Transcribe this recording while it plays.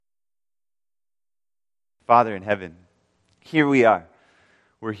Father in heaven, here we are.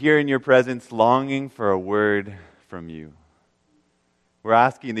 We're here in your presence, longing for a word from you. We're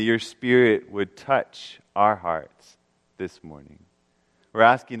asking that your Spirit would touch our hearts this morning. We're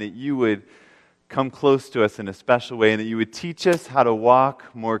asking that you would come close to us in a special way and that you would teach us how to walk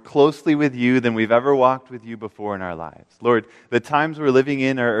more closely with you than we've ever walked with you before in our lives. Lord, the times we're living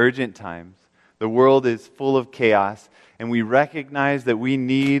in are urgent times. The world is full of chaos, and we recognize that we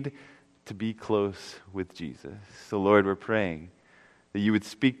need to be close with Jesus. So Lord, we're praying that you would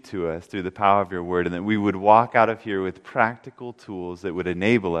speak to us through the power of your word and that we would walk out of here with practical tools that would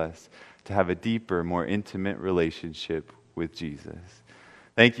enable us to have a deeper, more intimate relationship with Jesus.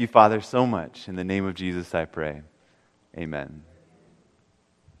 Thank you, Father, so much. In the name of Jesus, I pray. Amen.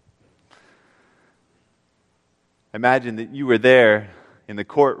 Imagine that you were there in the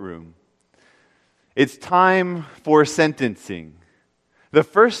courtroom. It's time for sentencing. The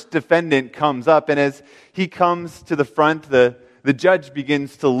first defendant comes up, and as he comes to the front, the judge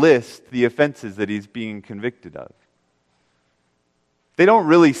begins to list the offenses that he's being convicted of. They don't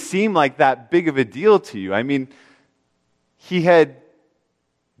really seem like that big of a deal to you. I mean, he had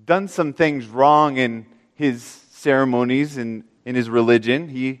done some things wrong in his ceremonies and in his religion.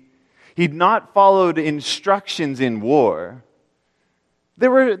 He'd not followed instructions in war.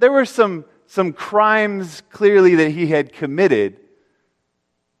 There were some crimes clearly that he had committed.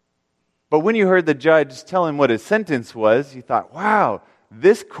 But when you heard the judge tell him what his sentence was, you thought, wow,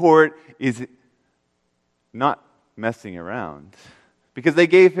 this court is not messing around. Because they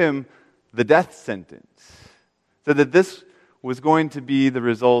gave him the death sentence. So that this was going to be the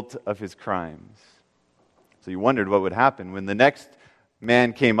result of his crimes. So you wondered what would happen when the next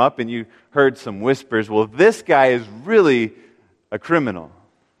man came up and you heard some whispers, well, this guy is really a criminal.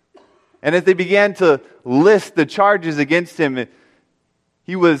 And as they began to list the charges against him,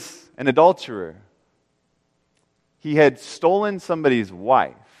 he was an adulterer. He had stolen somebody's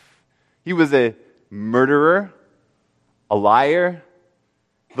wife. He was a murderer, a liar.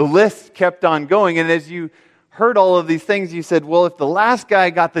 The list kept on going. And as you heard all of these things, you said, well, if the last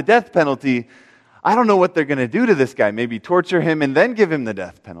guy got the death penalty, I don't know what they're going to do to this guy. Maybe torture him and then give him the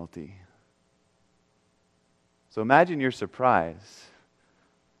death penalty. So imagine your surprise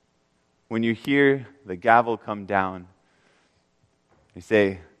when you hear the gavel come down. They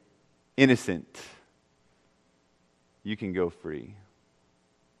say, innocent, you can go free.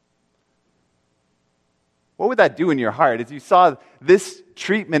 What would that do in your heart? As you saw this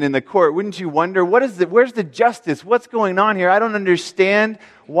treatment in the court, wouldn't you wonder, where's the justice? What's going on here? I don't understand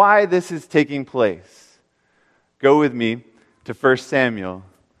why this is taking place. Go with me to 1 Samuel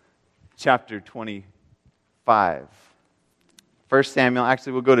chapter 25. 1 Samuel,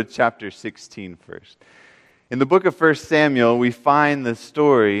 actually we'll go to chapter 16 first. In the book of 1 Samuel, we find the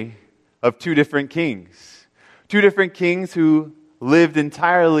story of two different kings. Two different kings who lived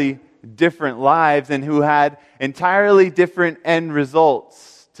entirely different lives and who had entirely different end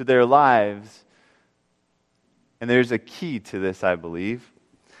results to their lives. And there's a key to this, I believe.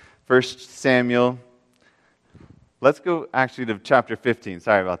 1 Samuel, let's go actually to chapter 15,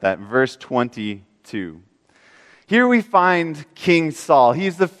 sorry about that, verse 22. Here we find King Saul.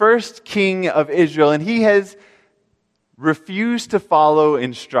 He's the first king of Israel, and he has refused to follow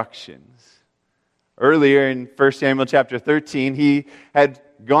instructions. Earlier in 1 Samuel chapter 13, he had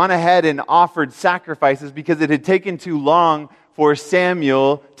gone ahead and offered sacrifices because it had taken too long for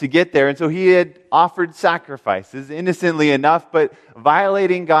Samuel to get there. And so he had offered sacrifices, innocently enough, but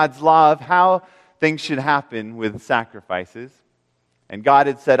violating God's law of how things should happen with sacrifices. And God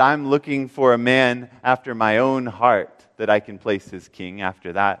had said, I'm looking for a man after my own heart that I can place as king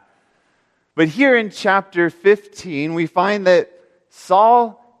after that. But here in chapter 15, we find that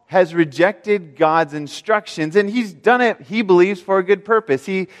Saul has rejected God's instructions, and he's done it, he believes, for a good purpose.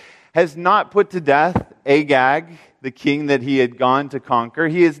 He has not put to death Agag, the king that he had gone to conquer.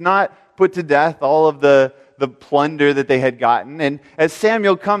 He has not put to death all of the plunder that they had gotten. And as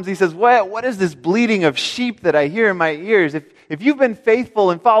Samuel comes, he says, what is this bleating of sheep that I hear in my ears? If you've been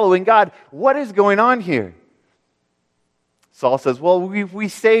faithful in following God, what is going on here? Saul says, well, we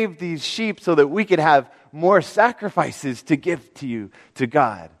saved these sheep so that we could have more sacrifices to give to you, to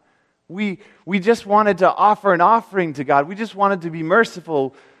God. We just wanted to offer an offering to God. We just wanted to be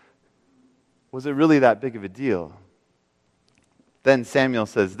merciful. Was it really that big of a deal? Then Samuel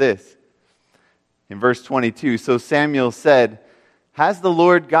says this in verse 22. So Samuel said, has the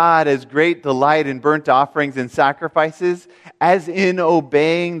Lord God as great delight in burnt offerings and sacrifices as in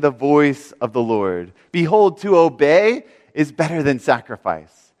obeying the voice of the Lord? Behold, to obey is better than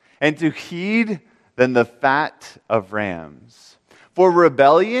sacrifice, and to heed than the fat of rams. For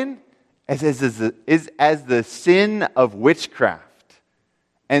rebellion is as the sin of witchcraft,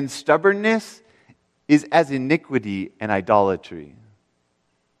 and stubbornness is as iniquity and idolatry.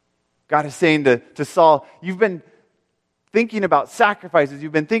 God is saying to Saul, you've been thinking about sacrifices,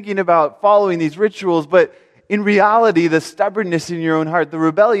 you've been thinking about following these rituals, but in reality, the stubbornness in your own heart, the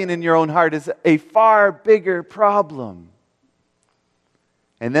rebellion in your own heart is a far bigger problem.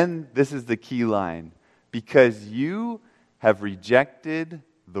 And then this is the key line. Because you have rejected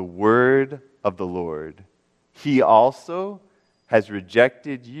the word of the Lord, He also has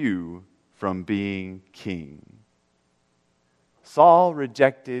rejected you from being king. Saul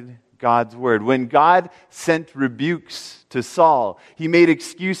rejected God's word. When God sent rebukes to Saul, he made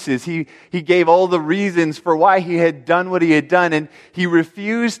excuses. He gave all the reasons for why he had done what he had done, and he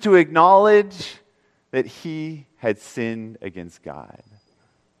refused to acknowledge that he had sinned against God.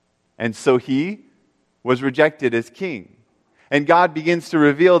 And so he was rejected as king. And God begins to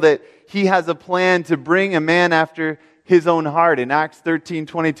reveal that He has a plan to bring a man after His own heart. In Acts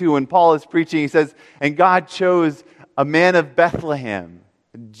 13:22, when Paul is preaching, he says, and God chose a man of Bethlehem,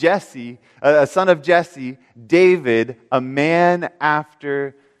 Jesse, a son of Jesse, David, a man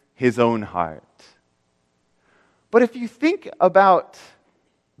after His own heart. But if you think about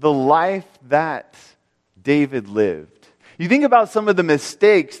the life that David lived, you think about some of the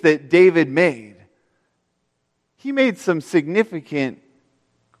mistakes that David made. He made some significant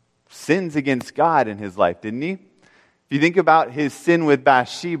sins against God in his life, didn't he? If you think about his sin with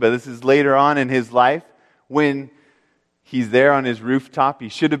Bathsheba, this is later on in his life when he's there on his rooftop. He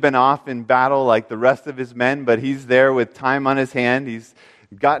should have been off in battle like the rest of his men, but he's there with time on his hand. He's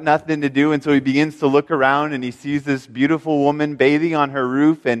got nothing to do, and so he begins to look around and he sees this beautiful woman bathing on her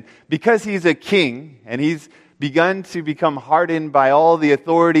roof. And because he's a king and he's begun to become hardened by all the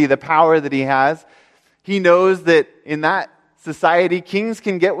authority, the power that he has, he knows that in that society, kings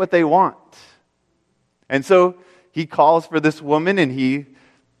can get what they want. And so he calls for this woman and he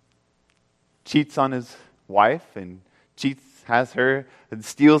cheats on his wife and has her and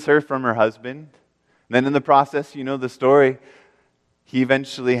steals her from her husband. And then in the process, you know the story, he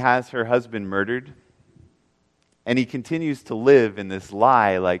eventually has her husband murdered. And he continues to live in this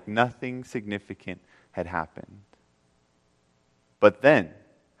lie like nothing significant had happened. But then,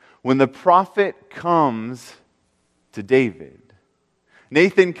 when the prophet comes to David,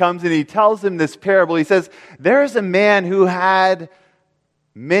 Nathan comes and he tells him this parable. He says, there is a man who had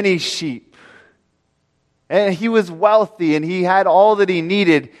many sheep. And he was wealthy and he had all that he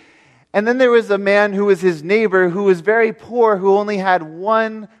needed. And then there was a man who was his neighbor who was very poor, who only had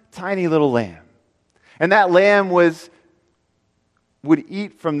one tiny little lamb. And that lamb would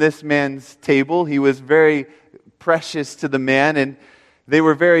eat from this man's table. He was very precious to the man, and they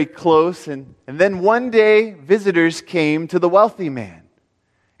were very close. And then one day, visitors came to the wealthy man.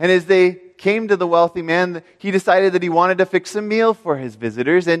 And as they came to the wealthy man, he decided that he wanted to fix a meal for his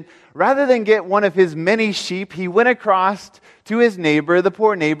visitors. And rather than get one of his many sheep, he went across to his neighbor, the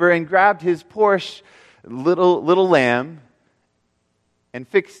poor neighbor, and grabbed his poor little lamb and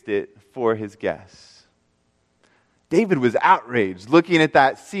fixed it for his guests. David was outraged looking at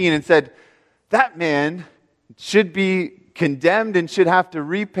that scene and said, that man should be condemned and should have to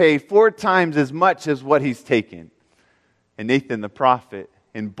repay 4 times as much as what he's taken. And Nathan the prophet,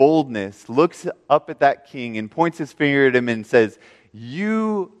 in boldness, looks up at that king and points his finger at him and says,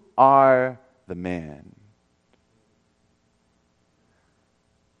 you are the man.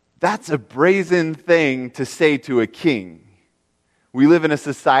 That's a brazen thing to say to a king. We live in a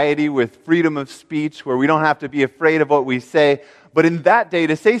society with freedom of speech where we don't have to be afraid of what we say. But in that day,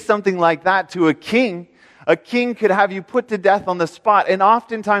 to say something like that to a king could have you put to death on the spot. And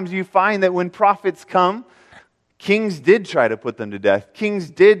oftentimes you find that when prophets come, kings did try to put them to death. Kings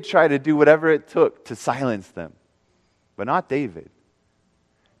did try to do whatever it took to silence them. But not David.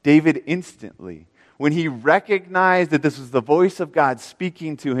 David instantly, when he recognized that this was the voice of God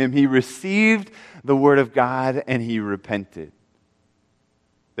speaking to him, he received the word of God and he repented.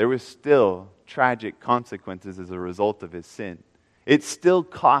 There was still tragic consequences as a result of his sin. It still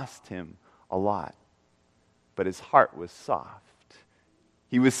cost him a lot. But his heart was soft.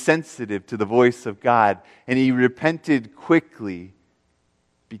 He was sensitive to the voice of God, and he repented quickly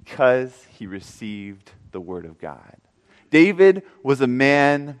because he received the word of God. David was a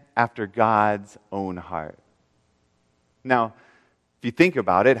man after God's own heart. Now, if you think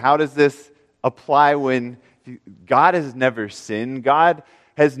about it, how does this apply when God has never sinned? God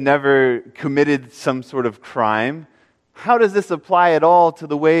has never committed some sort of crime. How does this apply at all to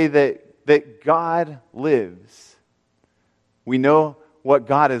the way that God lives? We know what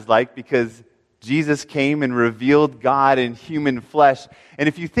God is like because Jesus came and revealed God in human flesh. And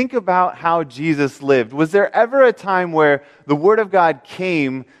if you think about how Jesus lived, was there ever a time where the Word of God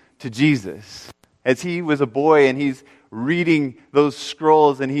came to Jesus as he was a boy and he's reading those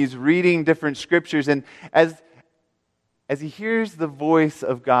scrolls and he's reading different scriptures, and as he hears the voice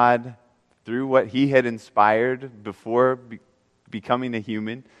of God through what he had inspired before becoming a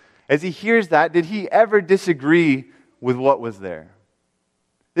human, as he hears that, did he ever disagree with what was there?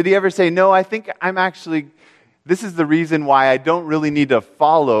 Did he ever say, no, I think this is the reason why I don't really need to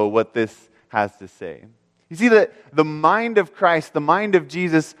follow what this has to say? You see that the mind of Christ, the mind of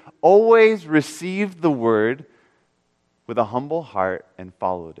Jesus, always received the word with a humble heart and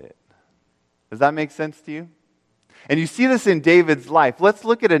followed it. Does that make sense to you? And you see this in David's life. Let's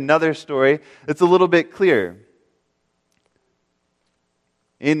look at another story that's a little bit clearer.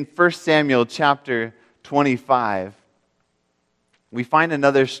 In 1 Samuel chapter 25, we find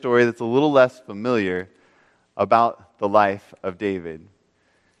another story that's a little less familiar about the life of David.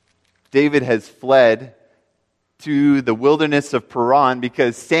 David has fled to the wilderness of Paran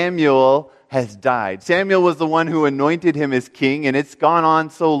because Samuel has died. Samuel was the one who anointed him as king, and it's gone on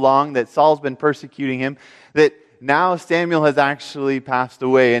so long that Saul's been persecuting him that now Samuel has actually passed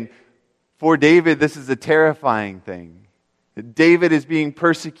away. And for David, this is a terrifying thing. David is being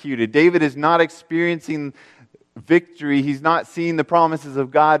persecuted. David is not experiencing victory. He's not seeing the promises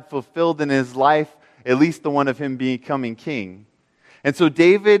of God fulfilled in his life, at least the one of him becoming king. And so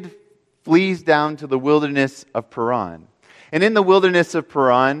David flees down to the wilderness of Paran. And in the wilderness of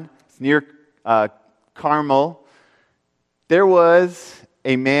Paran, it's near Carmel, there was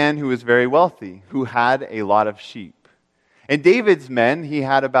a man who was very wealthy, who had a lot of sheep. And David's men, he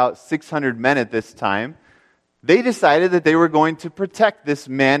had about 600 men at this time, they decided that they were going to protect this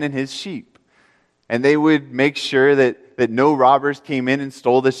man and his sheep. And they would make sure that no robbers came in and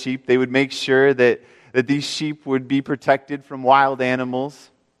stole the sheep. They would make sure that these sheep would be protected from wild animals.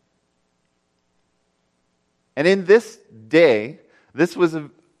 And in this day, this was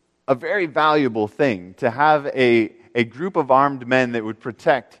a very valuable thing, to have a group of armed men that would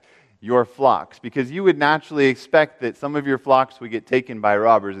protect your flocks. Because you would naturally expect that some of your flocks would get taken by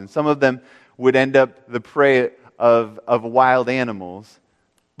robbers, and some of them would end up the prey of wild animals.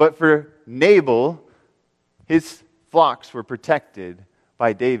 But for Nabal, his flocks were protected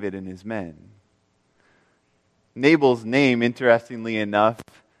by David and his men. Nabal's name, interestingly enough,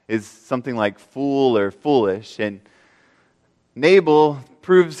 is something like fool or foolish. And Nabal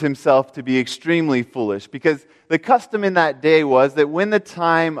proves himself to be extremely foolish, because the custom in that day was that when the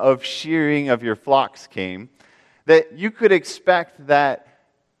time of shearing of your flocks came, that you could expect that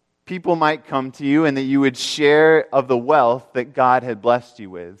people might come to you and that you would share of the wealth that God had blessed you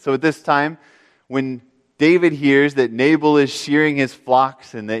with. So at this time, when David hears that Nabal is shearing his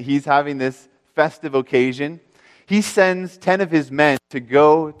flocks and that he's having this festive occasion, he sends 10 of his men to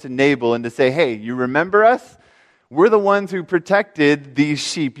go to Nabal and to say, hey, you remember us? We're the ones who protected these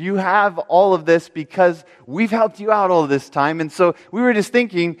sheep. You have all of this because we've helped you out all this time. And so we were just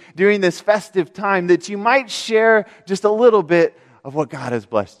thinking during this festive time that you might share just a little bit of what God has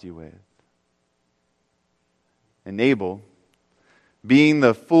blessed you with. And Nabal, being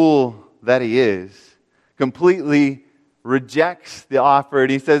the fool that he is, completely rejects the offer.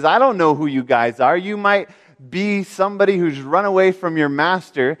 And he says, I don't know who you guys are. You might be somebody who's run away from your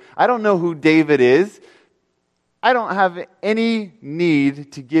master. I don't know who David is. I don't have any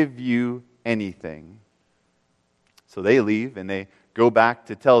need to give you anything. So they leave and they go back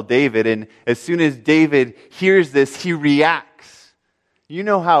to tell David. And as soon as David hears this, he reacts. You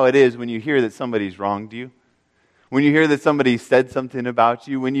know how it is when you hear that somebody's wronged you. When you hear that somebody said something about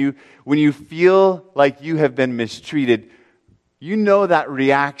you, when you feel like you have been mistreated, you know that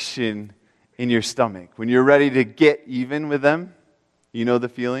reaction in your stomach. When you're ready to get even with them, you know the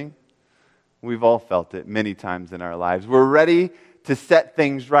feeling? We've all felt it many times in our lives. We're ready to set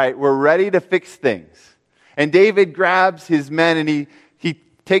things right. We're ready to fix things. And David grabs his men and he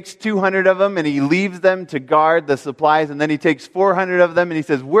takes 200 of them and he leaves them to guard the supplies. And then he takes 400 of them and he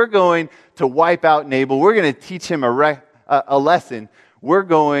says, we're going to wipe out Nabal. We're going to teach him a lesson. We're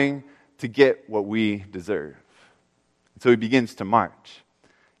going to get what we deserve. So he begins to march.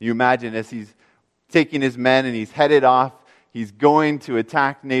 You imagine as he's taking his men and he's headed off, he's going to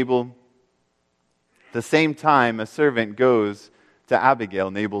attack Nabal. At the same time, a servant goes to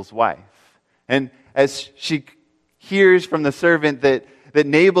Abigail, Nabal's wife. And as she hears from the servant that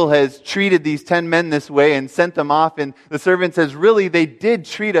Nabal has treated these 10 men this way and sent them off, and the servant says, really, they did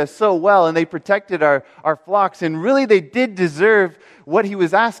treat us so well, and they protected our flocks, and really they did deserve what he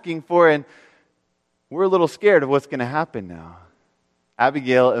was asking for, and we're a little scared of what's going to happen now.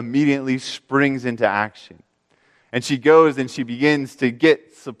 Abigail immediately springs into action. And she goes and she begins to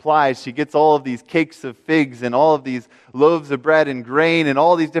get supplies. She gets all of these cakes of figs and all of these loaves of bread and grain and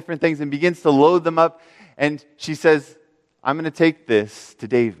all these different things and begins to load them up. And she says, I'm going to take this to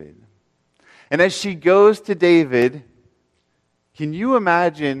David. And as she goes to David, can you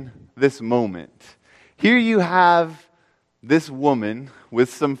imagine this moment? Here you have this woman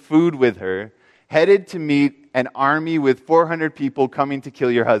with some food with her, headed to meet an army with 400 people coming to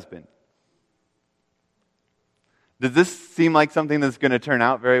kill your husband. Does this seem like something that's going to turn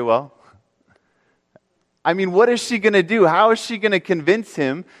out very well? I mean, what is she going to do? How is she going to convince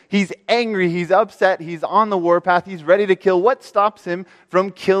him? He's angry, he's upset, he's on the warpath, he's ready to kill. What stops him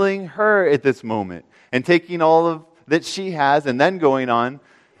from killing her at this moment and taking all of that she has and then going on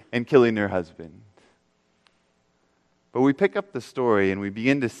and killing her husband? But we pick up the story and we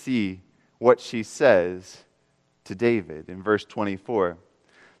begin to see what she says to David in verse 24.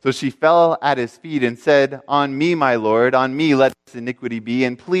 So she fell at his feet and said, On me, my Lord, on me let this iniquity be,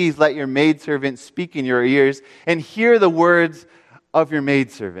 and please let your maidservant speak in your ears, and hear the words of your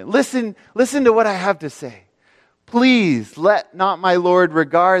maidservant. Listen to what I have to say. Please let not my Lord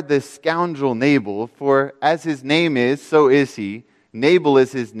regard this scoundrel Nabal, for as his name is, so is he. Nabal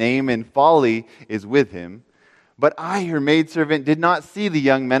is his name, and folly is with him. But I, your maidservant, did not see the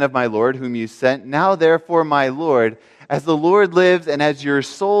young men of my Lord whom you sent. Now therefore, my Lord, as the Lord lives and as your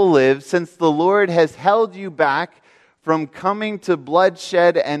soul lives, since the Lord has held you back from coming to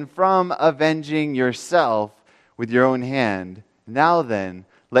bloodshed and from avenging yourself with your own hand, now then,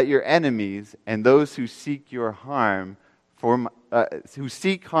 let your enemies and those who seek your harm for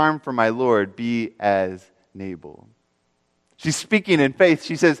my Lord be as Nabal. She's speaking in faith.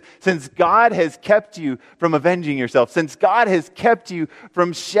 She says, since God has kept you from avenging yourself, since God has kept you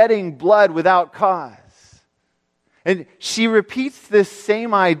from shedding blood without cause. And she repeats this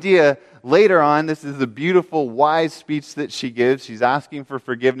same idea later on. This is the beautiful, wise speech that she gives. She's asking for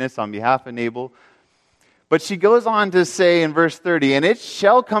forgiveness on behalf of Nabal. But she goes on to say in verse 30, And it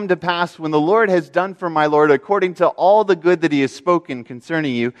shall come to pass when the Lord has done for my Lord according to all the good that he has spoken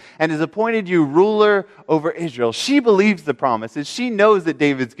concerning you, and has appointed you ruler over Israel. She believes the promises. She knows that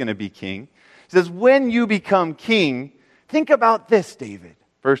David's going to be king. She says, when you become king, think about this, David.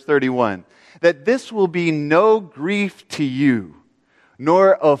 Verse 31, that this will be no grief to you,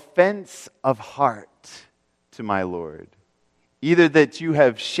 nor offense of heart to my Lord, either that you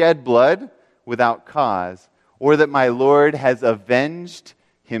have shed blood without cause, or that my Lord has avenged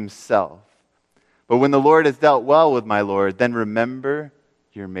himself. But when the Lord has dealt well with my Lord, then remember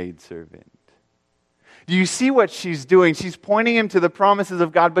your maidservant. Do you see what she's doing? She's pointing him to the promises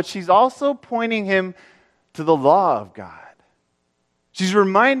of God, but she's also pointing him to the law of God. She's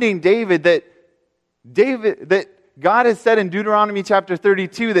reminding David that God has said in Deuteronomy chapter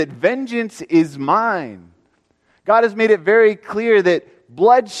 32 that vengeance is mine. God has made it very clear that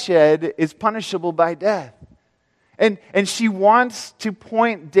bloodshed is punishable by death. And she wants to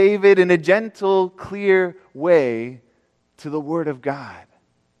point David in a gentle, clear way to the Word of God.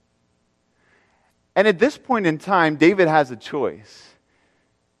 And at this point in time, David has a choice.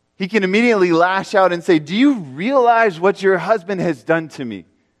 He can immediately lash out and say, do you realize what your husband has done to me?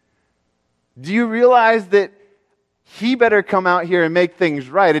 Do you realize that he better come out here and make things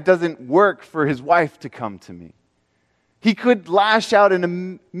right? It doesn't work for his wife to come to me. He could lash out in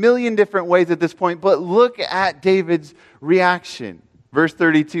a million different ways at this point, but look at David's reaction. Verse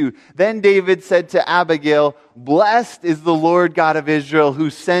 32, Then David said to Abigail, Blessed is the Lord God of Israel who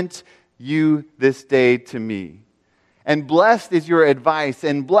sent you this day to me. And blessed is your advice,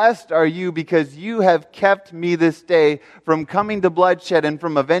 and blessed are you because you have kept me this day from coming to bloodshed and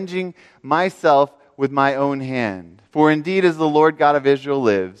from avenging myself with my own hand. For indeed as the Lord God of Israel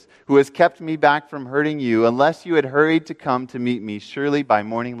lives, who has kept me back from hurting you, unless you had hurried to come to meet me, surely by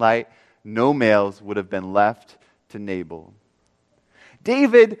morning light no males would have been left to Nabal.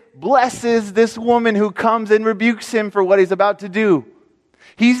 David blesses this woman who comes and rebukes him for what he's about to do.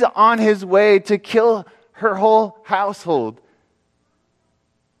 He's on his way to kill her whole household.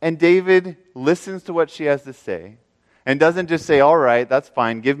 And David listens to what she has to say and doesn't just say, all right, that's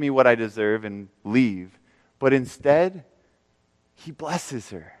fine, give me what I deserve and leave. But instead, he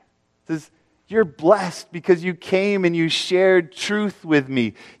blesses her. Says, you're blessed because you came and you shared truth with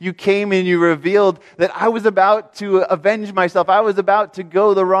me. You came and you revealed that I was about to avenge myself. I was about to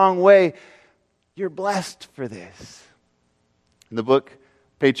go the wrong way. You're blessed for this. In the book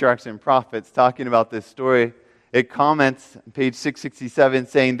Patriarchs and Prophets, talking about this story, it comments on page 667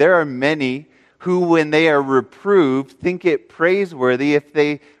 saying, there are many who, when they are reproved, think it praiseworthy if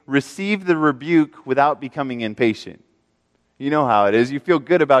they receive the rebuke without becoming impatient. You know how it is. You feel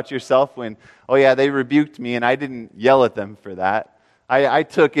good about yourself when, oh yeah, they rebuked me and I didn't yell at them for that. I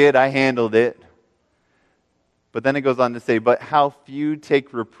took it, I handled it. But then it goes on to say, but how few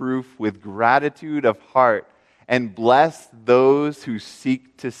take reproof with gratitude of heart and bless those who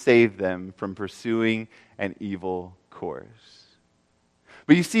seek to save them from pursuing an evil course.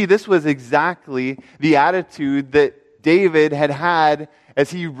 But you see, this was exactly the attitude that David had as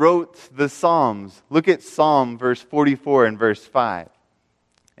he wrote the Psalms. Look at Psalm verse 44 and verse 5.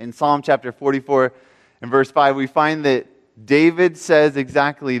 In Psalm chapter 44 and verse 5, we find that David says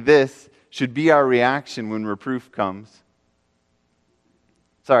exactly this should be our reaction when reproof comes.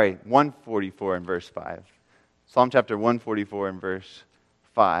 144 and verse 5. Psalm chapter 144 and verse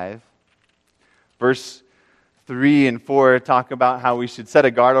 5. Verse 3 and 4 talk about how we should set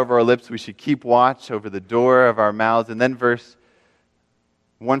a guard over our lips. We should keep watch over the door of our mouths. And then verse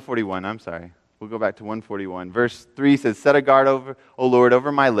 141, We'll go back to 141. Verse 3 says, set a guard over, O Lord,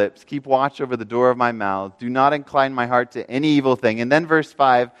 over my lips. Keep watch over the door of my mouth. Do not incline my heart to any evil thing. And then verse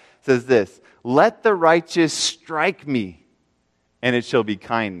 5 says this, let the righteous strike me, and it shall be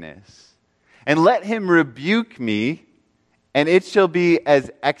kindness. And let him rebuke me, and it shall be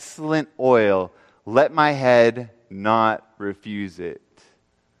as excellent oil. Let my head not refuse it.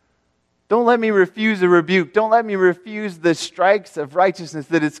 Don't let me refuse a rebuke. Don't let me refuse the strikes of righteousness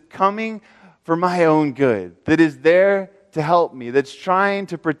that is coming for my own good, that is there to help me, that's trying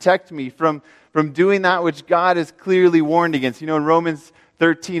to protect me from doing that which God has clearly warned against. You know, in Romans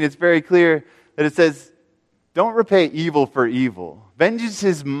 13, it's very clear that it says, don't repay evil for evil. Vengeance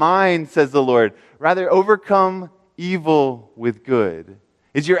is mine, says the Lord. Rather, overcome evil with good.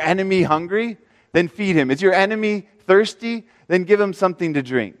 Is your enemy hungry? Then feed him. Is your enemy thirsty? Then give him something to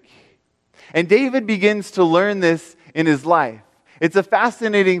drink. And David begins to learn this in his life. It's a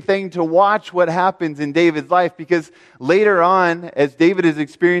fascinating thing to watch what happens in David's life, because later on, as David is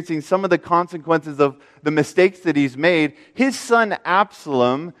experiencing some of the consequences of the mistakes that he's made, his son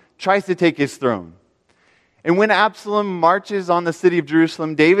Absalom tries to take his throne. And when Absalom marches on the city of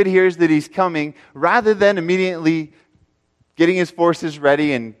Jerusalem, David hears that he's coming. Rather than immediately getting his forces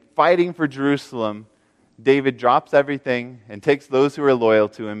ready and fighting for Jerusalem, David drops everything and takes those who are loyal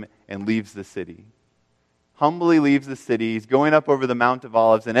to him and leaves the city. Humbly leaves the city. He's going up over the Mount of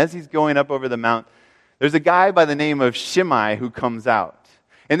Olives. And as he's going up over the mount, there's a guy by the name of Shimei who comes out.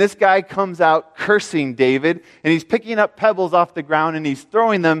 And this guy comes out cursing David, and he's picking up pebbles off the ground and he's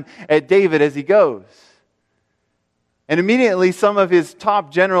throwing them at David as he goes. And immediately some of his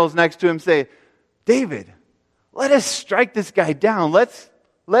top generals next to him say, David, let us strike this guy down. Let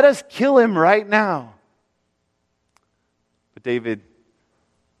us kill him right now. But David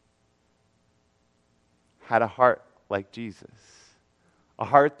had a heart like Jesus. A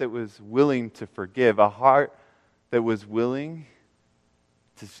heart that was willing to forgive. A heart that was willing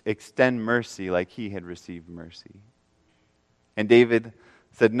to extend mercy like he had received mercy. And David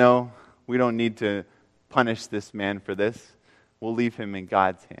said, no, we don't need to punish this man for this. We'll leave him in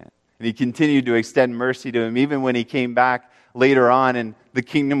God's hand. And he continued to extend mercy to him. Even when he came back later on and the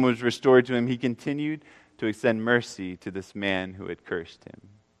kingdom was restored to him, he continued to extend mercy to this man who had cursed him.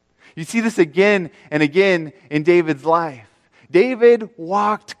 You see this again and again in David's life. David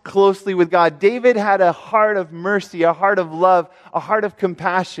walked closely with God. David had a heart of mercy, a heart of love, a heart of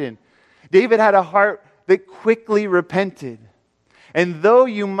compassion. David had a heart that quickly repented. And though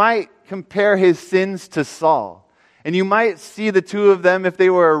you might compare his sins to Saul, and you might see the two of them if they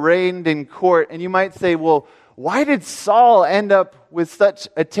were arraigned in court, and you might say, well, why did Saul end up with such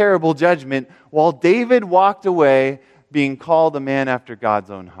a terrible judgment while David walked away being called a man after God's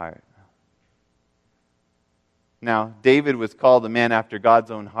own heart? Now, David was called a man after God's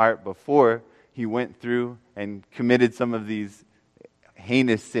own heart before he went through and committed some of these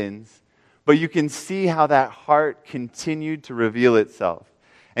heinous sins. But you can see how that heart continued to reveal itself.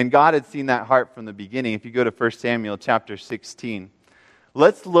 And God had seen that heart from the beginning. If you go to 1 Samuel chapter 16,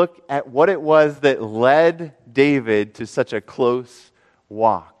 let's look at what it was that led David to such a close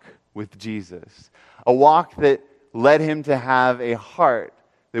walk with Jesus. A walk that led him to have a heart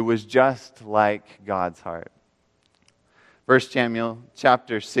that was just like God's heart. 1 Samuel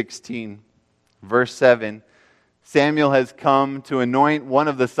chapter 16, verse 7. Samuel has come to anoint one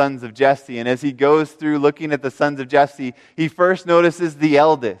of the sons of Jesse. And as he goes through looking at the sons of Jesse, he first notices the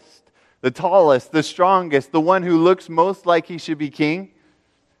eldest, the tallest, the strongest, the one who looks most like he should be king.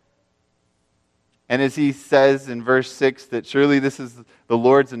 And as he says in verse 6 that surely this is the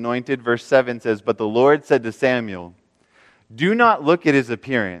Lord's anointed, verse 7 says, but the Lord said to Samuel, do not look at his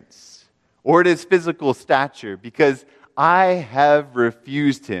appearance or at his physical stature, because I have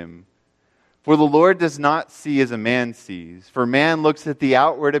refused him. For the Lord does not see as a man sees. For man looks at the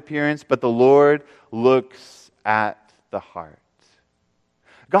outward appearance, but the Lord looks at the heart.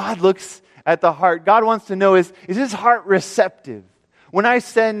 God looks at the heart. God wants to know, is his heart receptive? When I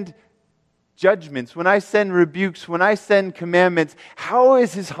send judgments, when I send rebukes, when I send commandments, how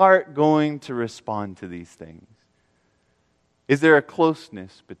is his heart going to respond to these things? Is there a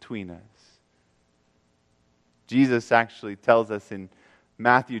closeness between us? Jesus actually tells us in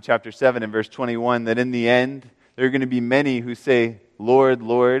Matthew chapter 7 and verse 21 that in the end, there are going to be many who say, Lord,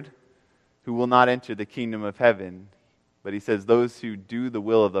 Lord, who will not enter the kingdom of heaven. But he says, those who do the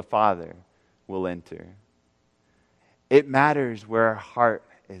will of the Father will enter. It matters where our heart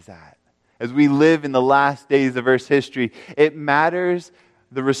is at. As we live in the last days of Earth's history, it matters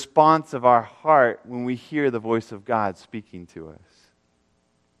the response of our heart when we hear the voice of God speaking to us.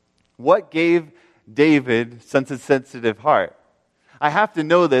 What gave David such a sensitive heart? I have to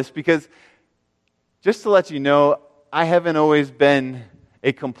know this because, just to let you know, I haven't always been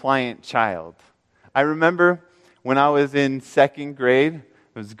a compliant child. I remember when I was in second grade,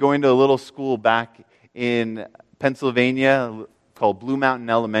 I was going to a little school back in Pennsylvania called Blue Mountain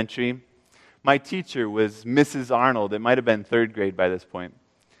Elementary. My teacher was Mrs. Arnold. It might have been third grade by this point.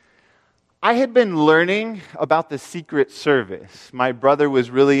 I had been learning about the Secret Service. My brother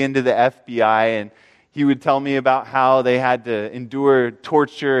was really into the FBI, and he would tell me about how they had to endure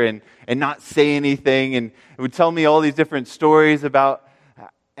torture and not say anything, and he would tell me all these different stories about,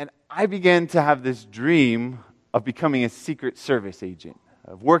 and I began to have this dream of becoming a Secret Service agent,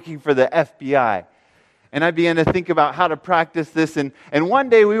 of working for the FBI. And I began to think about how to practice this, and one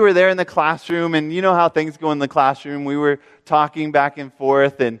day we were there in the classroom, and you know how things go in the classroom. We were talking back and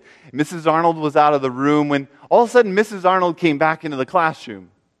forth, and Mrs. Arnold was out of the room when all of a sudden Mrs. Arnold came back into the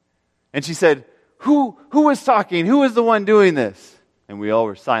classroom, and she said, Who was talking? Who was the one doing this? And we all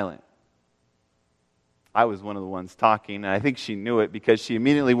were silent. I was one of the ones talking, and I think she knew it because she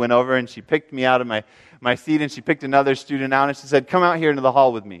immediately went over and she picked me out of my seat, and she picked another student out, and she said, come out here into the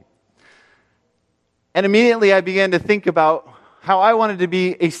hall with me. And immediately I began to think about how I wanted to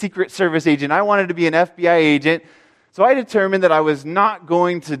be a Secret Service agent. I wanted to be an FBI agent. So I determined that I was not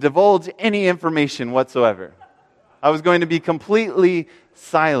going to divulge any information whatsoever. I was going to be completely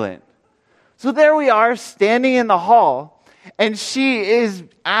silent. So there we are, standing in the hall, and she is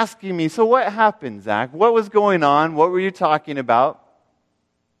asking me, so what happened, Zach? What was going on? What were you talking about?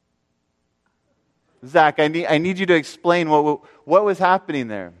 Zach, I need you to explain what was happening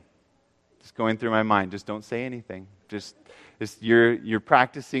there. Just going through my mind. Just don't say anything. Just you're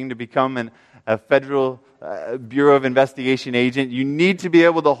practicing to become a federal Bureau of Investigation agent. You need to be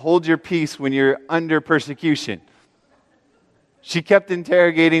able to hold your peace when you're under persecution. She kept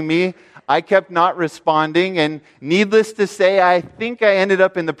interrogating me. I kept not responding, and needless to say, I think I ended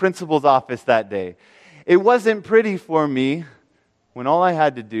up in the principal's office that day. It wasn't pretty for me when all I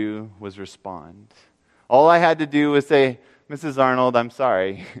had to do was respond. All I had to do was say, Mrs. Arnold, I'm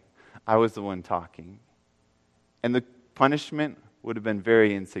sorry. I was the one talking. And the punishment would have been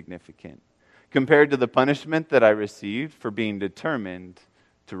very insignificant compared to the punishment that I received for being determined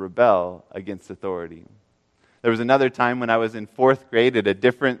to rebel against authority. There was another time when I was in fourth grade at a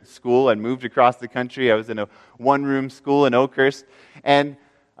different school and moved across the country. I was in a one-room school in Oakhurst. And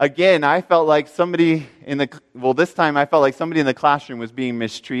again, I felt like this time I felt like somebody in the classroom was being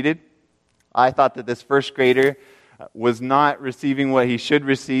mistreated. I thought that this first grader was not receiving what he should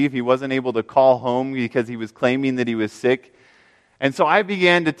receive. He wasn't able to call home because he was claiming that he was sick. And so I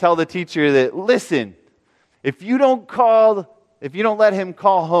began to tell the teacher that, listen, if you don't let him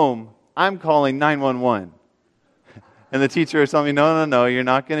call home, I'm calling 911. And the teacher was telling me, no, you're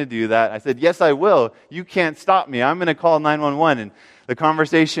not going to do that. I said, yes, I will. You can't stop me. I'm going to call 911. And the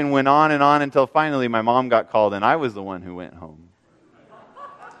conversation went on and on until finally my mom got called and I was the one who went home.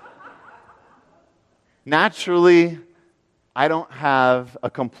 Naturally, I don't have a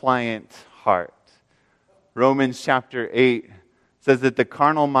compliant heart. Romans chapter 8 says that the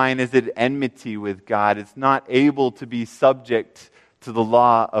carnal mind is at enmity with God. It's not able to be subject to the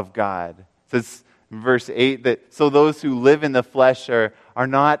law of God. It says in verse 8 that so those who live in the flesh are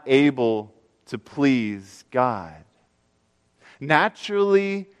not able to please God.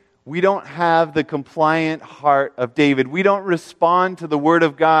 Naturally, we don't have the compliant heart of David. We don't respond to the word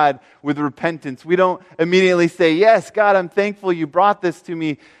of God with repentance. We don't immediately say, yes, God, I'm thankful you brought this to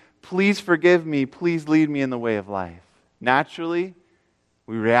me. Please forgive me. Please lead me in the way of life. Naturally,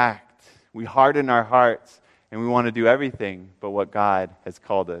 we react. We harden our hearts, and we want to do everything but what God has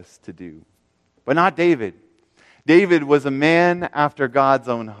called us to do. But not David. David was a man after God's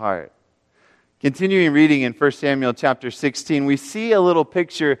own heart. Continuing reading in 1 Samuel chapter 16, we see a little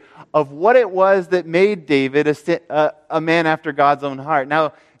picture of what it was that made David a man after God's own heart.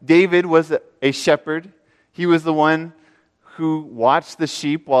 Now, David was a shepherd. He was the one who watched the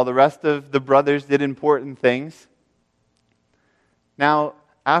sheep while the rest of the brothers did important things. Now,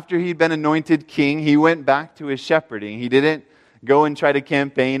 after he'd been anointed king, he went back to his shepherding. He didn't go and try to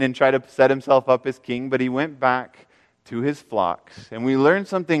campaign and try to set himself up as king, but he went back to his flocks. And we learned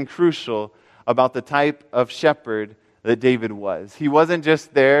something crucial about the type of shepherd that David was. He wasn't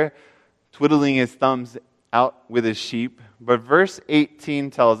just there twiddling his thumbs out with his sheep, but verse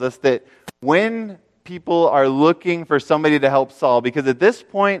 18 tells us that when people are looking for somebody to help Saul, because at this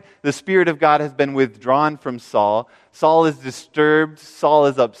point the Spirit of God has been withdrawn from Saul. Saul is disturbed. Saul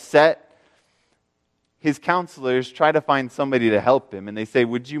is upset. His counselors try to find somebody to help him, and they say,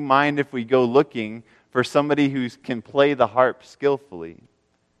 would you mind if we go looking for somebody who can play the harp skillfully?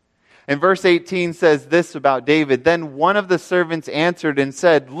 And verse 18 says this about David. Then one of the servants answered and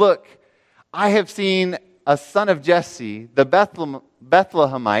said, look, I have seen a son of Jesse, the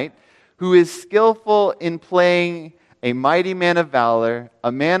Bethlehemite, who is skillful in playing a mighty man of valor,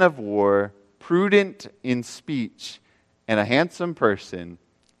 a man of war, prudent in speech, and a handsome person,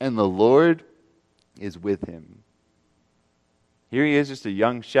 and the Lord is with him. Here he is, just a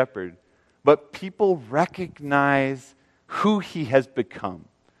young shepherd, but people recognize who he has become.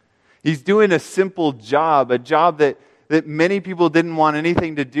 He's doing a simple job, a job that many people didn't want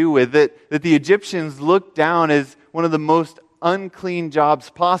anything to do with, that the Egyptians looked down as one of the most unclean jobs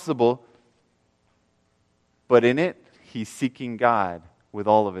possible. But in it, he's seeking God with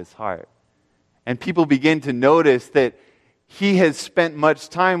all of his heart. And people begin to notice that he has spent much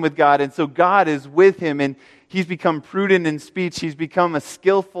time with God, and so God is with him, and he's become prudent in speech. He's become a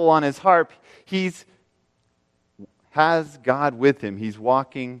skillful on his harp. He's has God with him. He's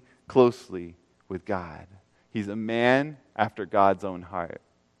walking closely with God. He's a man after God's own heart.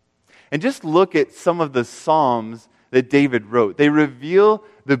 And just look at some of the Psalms that David wrote. They reveal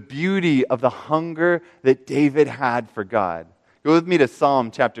the beauty of the hunger that David had for God. Go with me to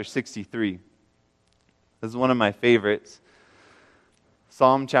Psalm chapter 63. This is one of my favorites.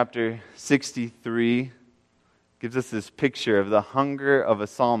 Psalm chapter 63 gives us this picture of the hunger of a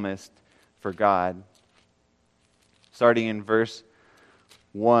psalmist for God. Starting in verse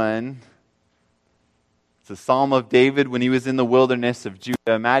 1. It's a psalm of David when he was in the wilderness of Judah.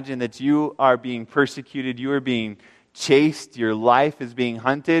 Imagine that you are being persecuted, you are being chased, your life is being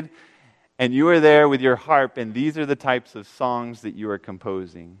hunted, and you are there with your harp, and these are the types of songs that you are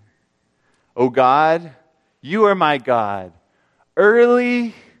composing. O God, you are my God.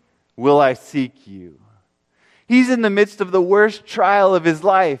 Early will I seek you. He's in the midst of the worst trial of his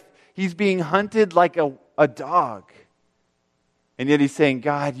life. He's being hunted like a dog. And yet he's saying,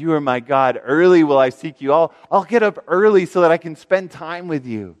 God, you are my God. Early will I seek you. I'll get up early so that I can spend time with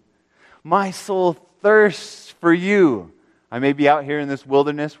you. My soul thirsts for you. I may be out here in this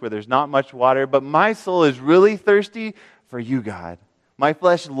wilderness where there's not much water, but my soul is really thirsty for you, God. My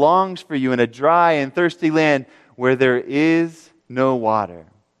flesh longs for you in a dry and thirsty land where there is no water.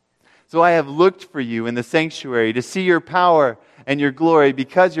 So I have looked for you in the sanctuary to see your power and your glory.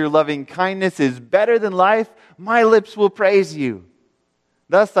 Because your loving kindness is better than life, my lips will praise you.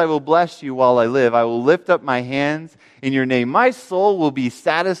 Thus I will bless you while I live. I will lift up my hands in your name. My soul will be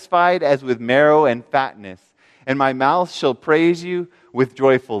satisfied as with marrow and fatness, and my mouth shall praise you with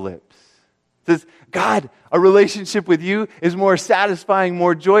joyful lips. It says, God, a relationship with you is more satisfying,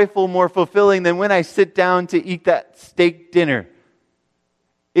 more joyful, more fulfilling than when I sit down to eat that steak dinner.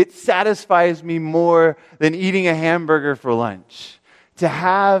 It satisfies me more than eating a hamburger for lunch. To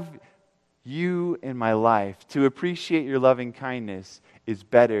have you in my life, to appreciate your loving kindness, is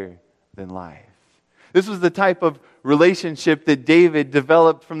better than life. This was the type of relationship that David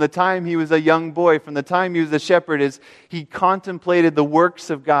developed from the time he was a young boy, from the time he was a shepherd, as he contemplated the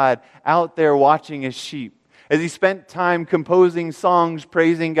works of God out there watching his sheep. As he spent time composing songs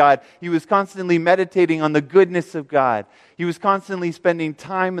praising God, he was constantly meditating on the goodness of God. He was constantly spending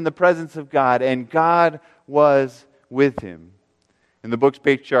time in the presence of God, and God was with him. In the books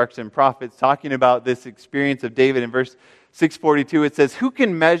Patriarchs and Prophets, talking about this experience of David, in verse 642, it says,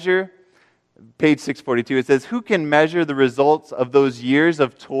 page 642, it says, who can measure the results of those years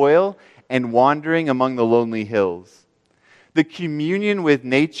of toil and wandering among the lonely hills? The communion with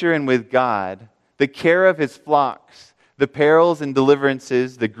nature and with God, the care of his flocks, the perils and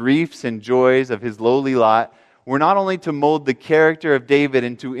deliverances, the griefs and joys of his lowly lot were not only to mold the character of David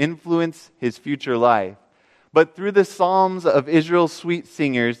and to influence his future life, But through the psalms of Israel's sweet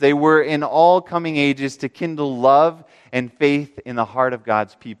singers, they were in all coming ages to kindle love and faith in the heart of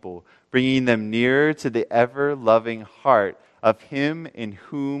God's people, bringing them nearer to the ever-loving heart of Him in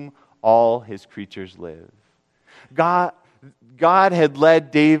whom all His creatures live. God had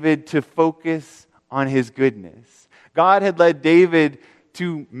led David to focus on His goodness. God had led David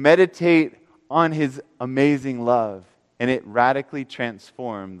to meditate on His amazing love, and it radically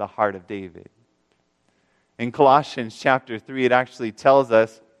transformed the heart of David. In Colossians chapter 3, it actually tells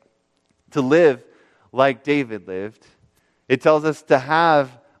us to live like David lived. It tells us to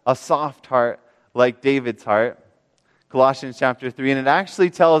have a soft heart like David's heart. Colossians chapter 3, and it actually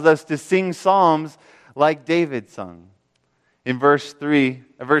tells us to sing psalms like David sung. In verse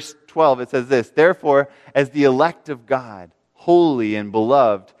 12, it says this, "Therefore, as the elect of God, holy and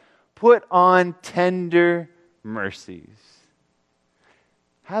beloved, put on tender mercies."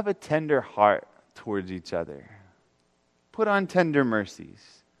 Have a tender heart towards each other. Put on tender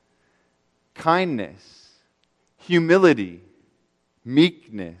mercies, kindness, humility,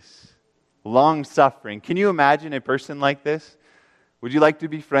 meekness, long-suffering. Can you imagine a person like this? Would you like to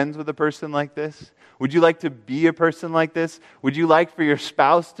be friends with a person like this? Would you like to be a person like this? Would you like for your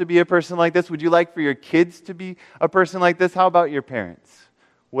spouse to be a person like this? Would you like for your kids to be a person like this? How about your parents?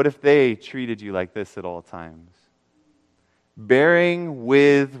 What if they treated you like this at all times? Bearing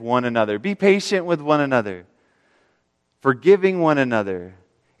with one another. Be patient with one another. Forgiving one another.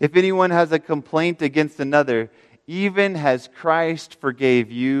 If anyone has a complaint against another, even as Christ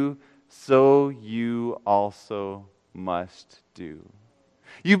forgave you, so you also must do.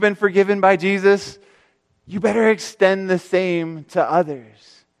 You've been forgiven by Jesus. You better extend the same to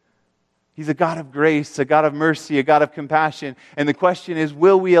others. He's a God of grace, a God of mercy, a God of compassion. And the question is,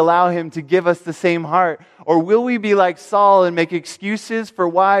 will we allow Him to give us the same heart? Or will we be like Saul and make excuses for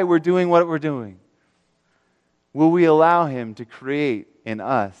why we're doing what we're doing? Will we allow Him to create in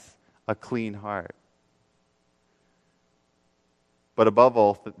us a clean heart? But above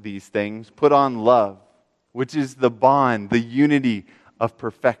all these things, put on love, which is the bond, the unity of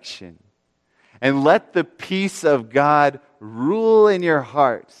perfection. And let the peace of God rule in your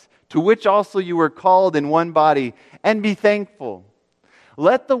hearts, to which also you were called in one body, and be thankful.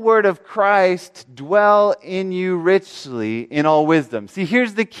 Let the word of Christ dwell in you richly in all wisdom. See,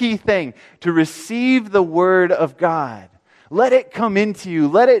 here's the key thing. To receive the word of God. Let it come into you.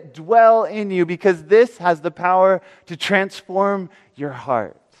 Let it dwell in you, because this has the power to transform your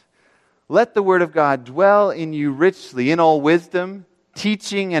heart. Let the word of God dwell in you richly in all wisdom,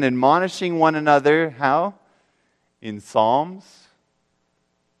 teaching and admonishing one another. How? In psalms.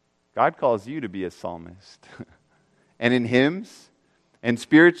 God calls you to be a psalmist. And in hymns and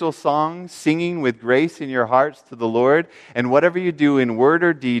spiritual songs, singing with grace in your hearts to the Lord. And whatever you do in word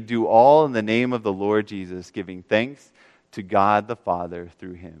or deed, do all in the name of the Lord Jesus, giving thanks to God the Father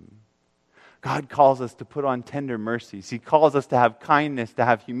through Him. God calls us to put on tender mercies. He calls us to have kindness, to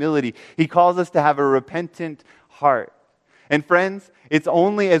have humility. He calls us to have a repentant heart. And friends, it's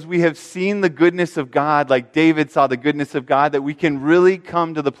only as we have seen the goodness of God, like David saw the goodness of God, that we can really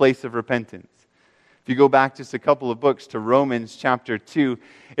come to the place of repentance. If you go back just a couple of books to Romans chapter 2,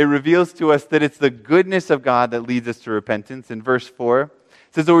 it reveals to us that it's the goodness of God that leads us to repentance. In verse 4,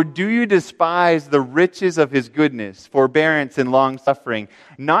 it says, "Or do you despise the riches of His goodness, forbearance, and long-suffering,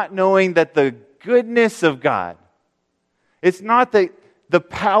 not knowing that the goodness of God," it's not the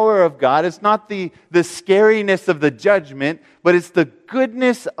power of God, it's not the scariness of the judgment, but it's the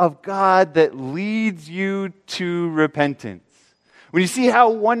goodness of God that leads you to repentance. When you see how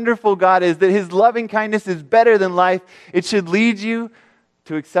wonderful God is, that His loving kindness is better than life, it should lead you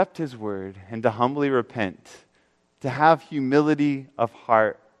to accept His word and to humbly repent, to have humility of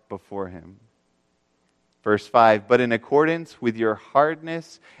heart before Him. Verse 5, "But in accordance with your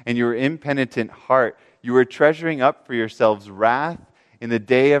hardness and your impenitent heart, you are treasuring up for yourselves wrath in the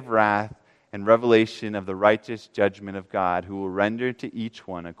day of wrath and revelation of the righteous judgment of God, who will render to each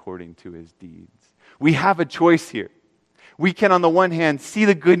one according to his deeds." We have a choice here. We can, on the one hand, see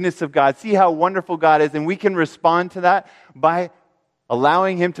the goodness of God, see how wonderful God is, and we can respond to that by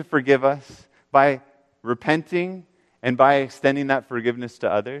allowing Him to forgive us, by repenting, and by extending that forgiveness to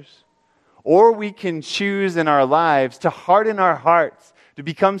others. Or we can choose in our lives to harden our hearts, to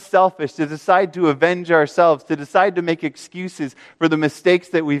become selfish, to decide to avenge ourselves, to decide to make excuses for the mistakes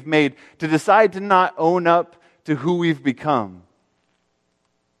that we've made, to decide to not own up to who we've become.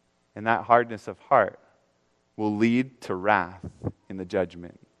 And that hardness of heart will lead to wrath in the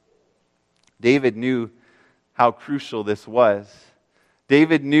judgment. David knew how crucial this was.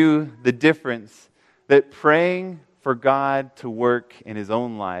 David knew the difference that praying for God to work in his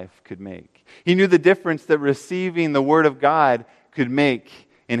own life could make. He knew the difference that receiving the Word of God could make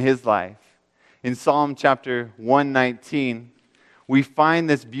in his life. In Psalm chapter 119, we find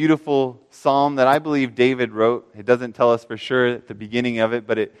this beautiful psalm that I believe David wrote. It doesn't tell us for sure at the beginning of it,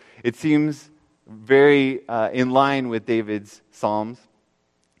 but it seems very in line with David's psalms.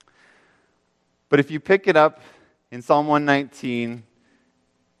 But if you pick it up in Psalm 119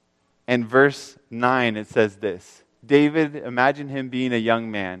 and verse 9, it says this. David, imagine him being a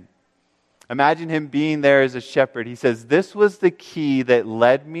young man. Imagine him being there as a shepherd. He says, "This was the key that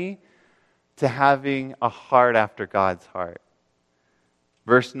led me to having a heart after God's heart."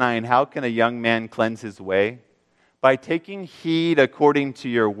 Verse 9, "How can a young man cleanse his way? By taking heed according to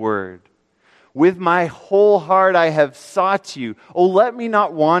your word. With my whole heart I have sought you. Oh, let me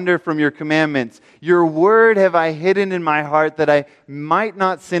not wander from your commandments. Your word have I hidden in my heart that I might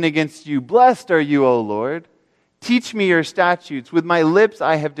not sin against you. Blessed are you, O Lord. Teach me your statutes. With my lips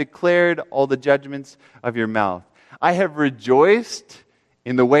I have declared all the judgments of your mouth. I have rejoiced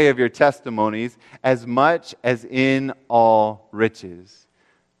in the way of your testimonies as much as in all riches."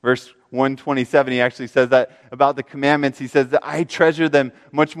 Verse 127, he actually says that about the commandments. He says that I treasure them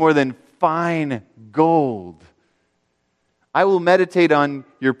much more than fine gold. I will meditate on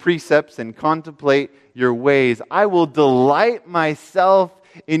your precepts and contemplate your ways. I will delight myself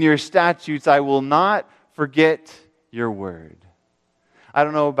in your statutes. I will not forget your word. I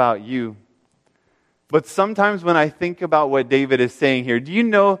don't know about you, but sometimes when I think about what David is saying here, do you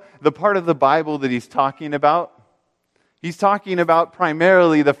know the part of the Bible that he's talking about? He's talking about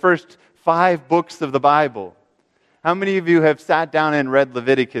primarily the first 5 books of the Bible. How many of you have sat down and read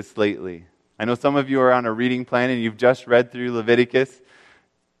Leviticus lately? I know some of you are on a reading plan and you've just read through Leviticus.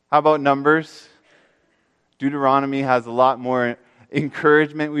 How about Numbers? Deuteronomy has a lot more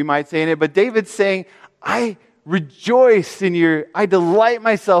encouragement, we might say, in it. But David's saying, I delight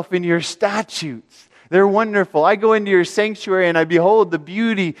myself in your statutes. They're wonderful. I go into your sanctuary and I behold the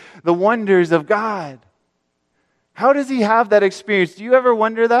beauty, the wonders of God. How does he have that experience? Do you ever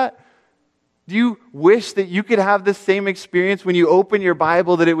wonder that? Do you wish that you could have the same experience when you open your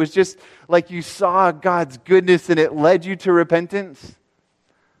Bible, that it was just like you saw God's goodness and it led you to repentance?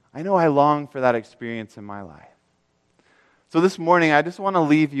 I know I long for that experience in my life. So this morning, I just want to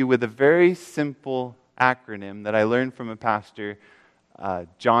leave you with a very simple acronym that I learned from a pastor,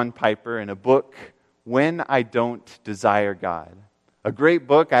 John Piper, in a book, When I Don't Desire God. A great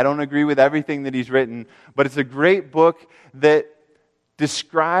book. I don't agree with everything that he's written, but it's a great book that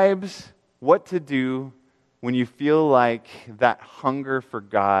describes what to do when you feel like that hunger for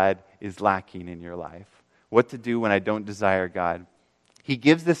God is lacking in your life. What to do when I don't desire God. He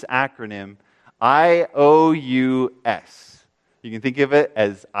gives this acronym, IOUS. You can think of it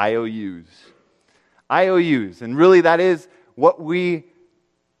as IOUs. IOUs. And really that is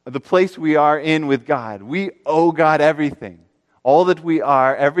the place we are in with God. We owe God everything. All that we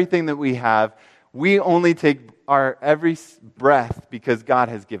are, everything that we have, we only take our every breath because God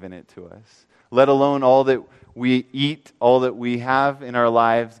has given it to us. Let alone all that we eat, all that we have in our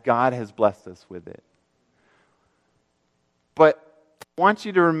lives, God has blessed us with it. But I want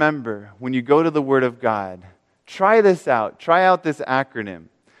you to remember, when you go to the Word of God, try this out. Try out this acronym.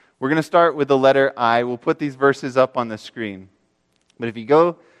 We're going to start with the letter I. We'll put these verses up on the screen. But if you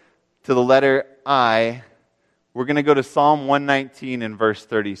go to the letter I, we're going to go to Psalm 119 and verse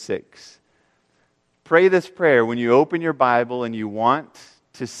 36. Pray this prayer when you open your Bible and you want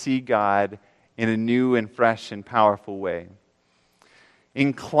to see God in a new and fresh and powerful way.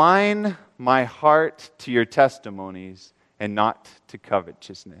 Incline my heart to your testimonies and not to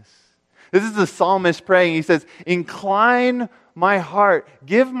covetousness. This is the psalmist praying. He says, incline my heart.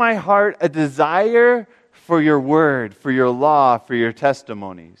 Give my heart a desire for your word, for your law, for your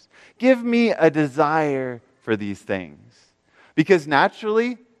testimonies. Give me a desire for these things. Because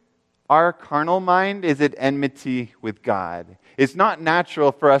naturally, our carnal mind is at enmity with God. It's not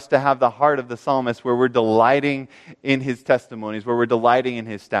natural for us to have the heart of the psalmist where we're delighting in his testimonies, where we're delighting in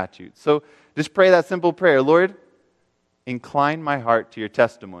his statutes. So just pray that simple prayer. Lord, incline my heart to your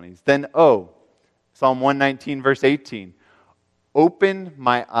testimonies. Then Psalm 119 verse 18. Open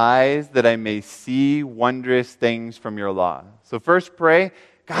my eyes that I may see wondrous things from your law. So first pray,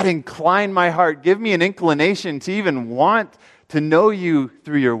 God, incline my heart. Give me an inclination to even want to know you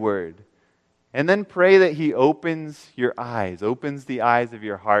through your word. And then pray that he opens your eyes, opens the eyes of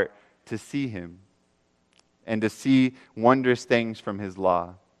your heart to see him and to see wondrous things from his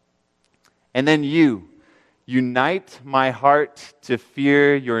law. And then unite my heart to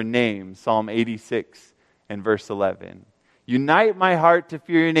fear your name, Psalm 86 and verse 11. Unite my heart to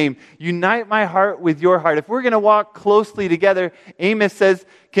fear your name. Unite my heart with your heart. If we're going to walk closely together, Amos says,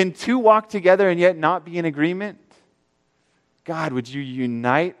 can two walk together and yet not be in agreement? God, would you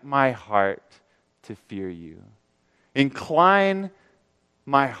unite my heart to fear you? Incline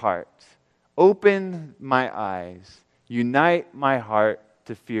my heart. Open my eyes. Unite my heart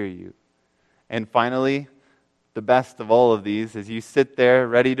to fear you. And finally, the best of all of these, as you sit there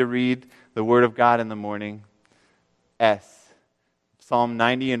ready to read the Word of God in the morning, Psalm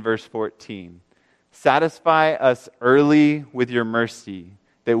 90 and verse 14. Satisfy us early with your mercy,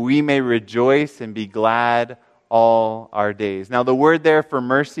 that we may rejoice and be glad all our days. Now the word there for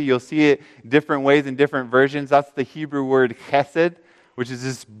mercy, you'll see it different ways in different versions. That's the Hebrew word chesed, which is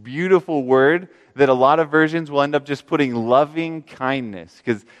this beautiful word that a lot of versions will end up just putting loving kindness,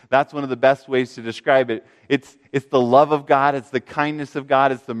 because that's one of the best ways to describe it. It's the love of God, it's the kindness of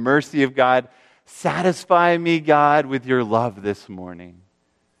God, it's the mercy of God. Satisfy me, God, with your love this morning.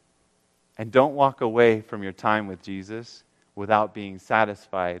 And don't walk away from your time with Jesus without being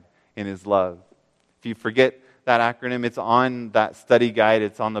satisfied in his love. If you forget that acronym, it's on that study guide.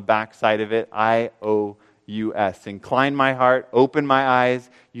 It's on the back side of it, IOUS. Incline my heart, open my eyes,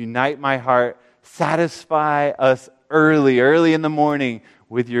 unite my heart, satisfy us early in the morning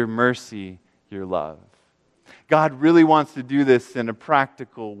with your mercy, your love. God really wants to do this in a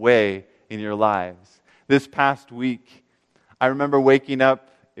practical way in your lives. This past week, I remember waking up.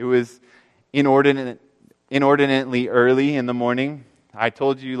 It was inordinately early in the morning. I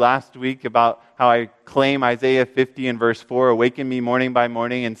told you last week about how I claim Isaiah 50 and verse 4, awaken me morning by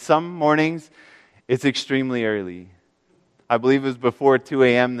morning. And some mornings, it's extremely early. I believe it was before 2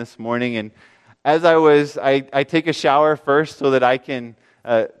 a.m. this morning. And as I take a shower first so that I can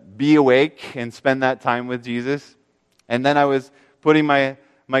be awake and spend that time with Jesus. And then I was putting my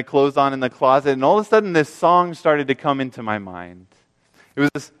clothes on in the closet. And all of a sudden, this song started to come into my mind. It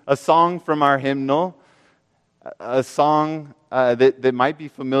was a song from our hymnal, a song that might be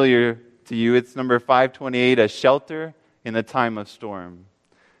familiar to you. It's number 528, A Shelter in the Time of Storm.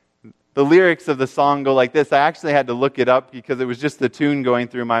 The lyrics of the song go like this. I actually had to look it up because it was just the tune going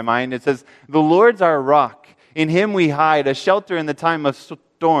through my mind. It says, the Lord's our rock. In him we hide, a shelter in the time of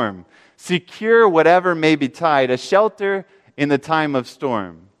storm. Secure whatever may betide, a shelter in the time of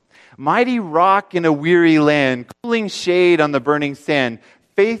storm. Mighty rock in a weary land, cooling shade on the burning sand,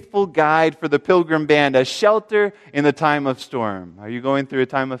 faithful guide for the pilgrim band, a shelter in the time of storm. Are you going through a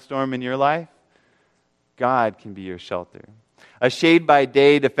time of storm in your life? God can be your shelter. A shade by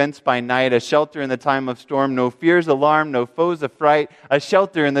day, defense by night, a shelter in the time of storm. No fears alarm, no foes affright, a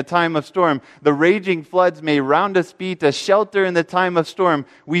shelter in the time of storm. The raging floods may round us beat, a shelter in the time of storm.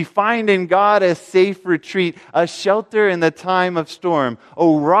 We find in God a safe retreat, a shelter in the time of storm.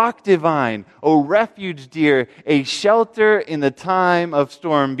 O rock divine, O refuge dear, a shelter in the time of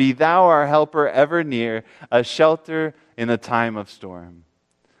storm. Be thou our helper ever near, a shelter in the time of storm.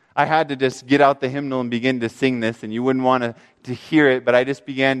 I had to just get out the hymnal and begin to sing this, and you wouldn't want to hear it, but I just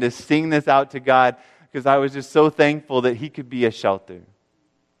began to sing this out to God because I was just so thankful that he could be a shelter.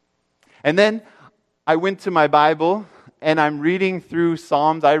 And then I went to my Bible, and I'm reading through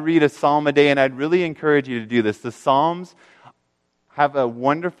Psalms. I read a psalm a day, and I'd really encourage you to do this. The Psalms have a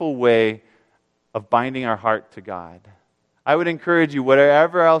wonderful way of binding our heart to God. I would encourage you,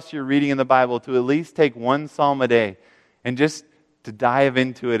 whatever else you're reading in the Bible, to at least take one psalm a day and just to dive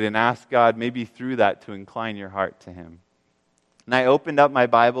into it and ask God, maybe through that, to incline your heart to him. And I opened up my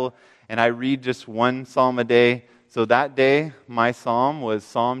Bible and I read just one psalm a day. So that day, my psalm was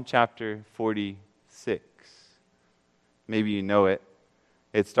Psalm chapter 46. Maybe you know it.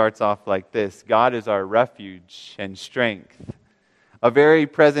 It starts off like this: God is our refuge and strength, a very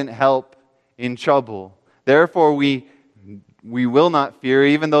present help in trouble. Therefore we will not fear,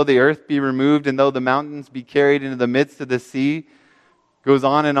 even though the earth be removed and though the mountains be carried into the midst of the sea. Goes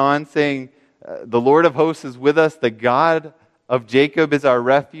on saying, the Lord of hosts is with us. The God of Jacob is our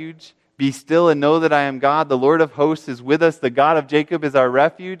refuge. Be still and know that I am God. The Lord of hosts is with us. The God of Jacob is our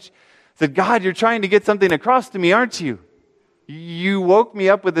refuge. I said, God, you're trying to get something across to me, aren't you? You woke me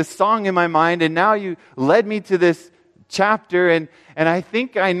up with this song in my mind, and now you led me to this chapter, and I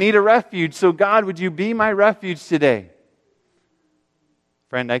think I need a refuge. So God, would you be my refuge today?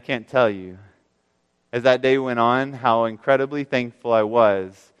 Friend, I can't tell you, as that day went on, how incredibly thankful I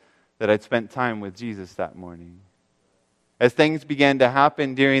was that I'd spent time with Jesus that morning. As things began to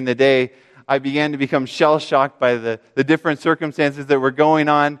happen during the day, I began to become shell-shocked by the different circumstances that were going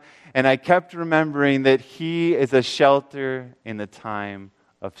on, and I kept remembering that he is a shelter in the time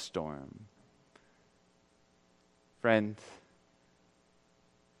of storm. Friend,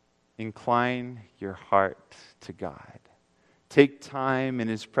 incline your heart to God. Take time in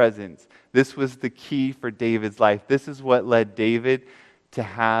his presence. This was the key for David's life. This is what led David to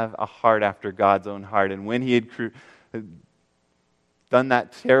have a heart after God's own heart. And when he had done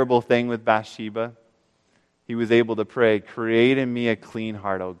that terrible thing with Bathsheba, he was able to pray, "Create in me a clean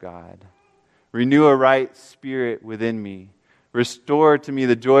heart, O God. Renew a right spirit within me. Restore to me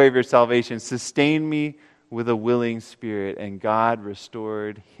the joy of your salvation. Sustain me with a willing spirit." And God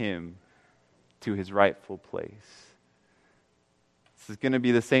restored him to his rightful place. This is going to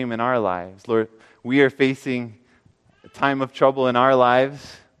be the same in our lives. Lord, we are facing a time of trouble in our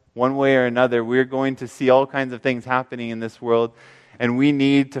lives. One way or another, we're going to see all kinds of things happening in this world, and we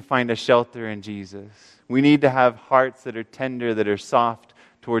need to find a shelter in Jesus. We need to have hearts that are tender, that are soft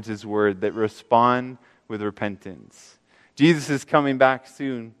towards his word, that respond with repentance. Jesus is coming back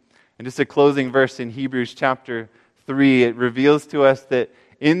soon. And just a closing verse in Hebrews chapter 3, it reveals to us that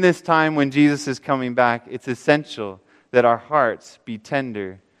in this time when Jesus is coming back, it's essential that our hearts be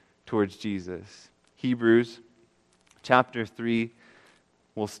tender towards Jesus. Hebrews chapter 3,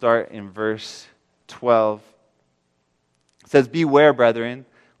 we'll start in verse 12. It says, "Beware, brethren,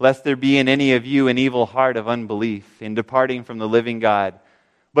 lest there be in any of you an evil heart of unbelief in departing from the living God.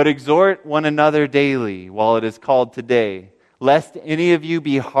 But exhort one another daily while it is called today, lest any of you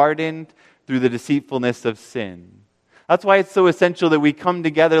be hardened through the deceitfulness of sin." That's why it's so essential that we come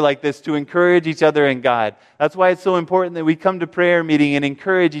together like this to encourage each other in God. That's why it's so important that we come to prayer meeting and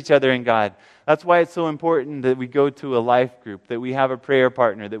encourage each other in God. That's why it's so important that we go to a life group, that we have a prayer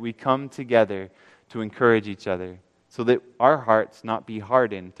partner, that we come together to encourage each other, so that our hearts not be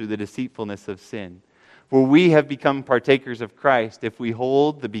hardened through the deceitfulness of sin. For we have become partakers of Christ if we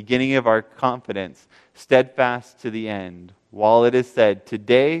hold the beginning of our confidence steadfast to the end. While it is said,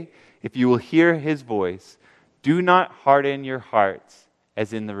 "Today, if you will hear his voice, do not harden your hearts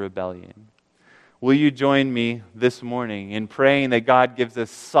as in the rebellion." Will you join me this morning in praying that God gives us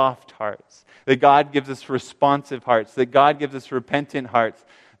soft hearts, that God gives us responsive hearts, that God gives us repentant hearts,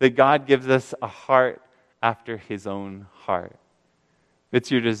 that God gives us a heart after his own heart? If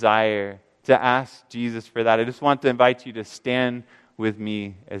it's your desire to ask Jesus for that, I just want to invite you to stand with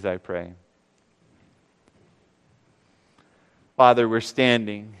me as I pray. Father, we're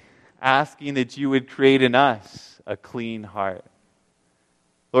standing, asking that you would create in us a clean heart.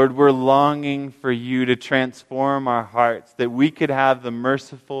 Lord, we're longing for you to transform our hearts, that we could have the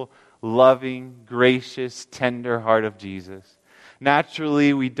merciful, loving, gracious, tender heart of Jesus.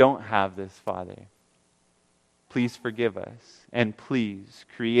 Naturally, we don't have this, Father. Please forgive us, and please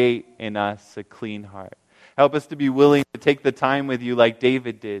create in us a clean heart. Help us to be willing to take the time with you like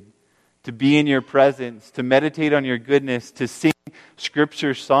David did, to be in your presence, to meditate on your goodness, to sing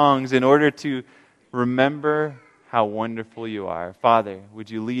scripture songs in order to remember how wonderful you are. Father, would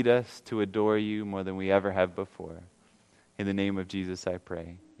you lead us to adore you more than we ever have before? In the name of Jesus I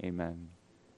pray. Amen.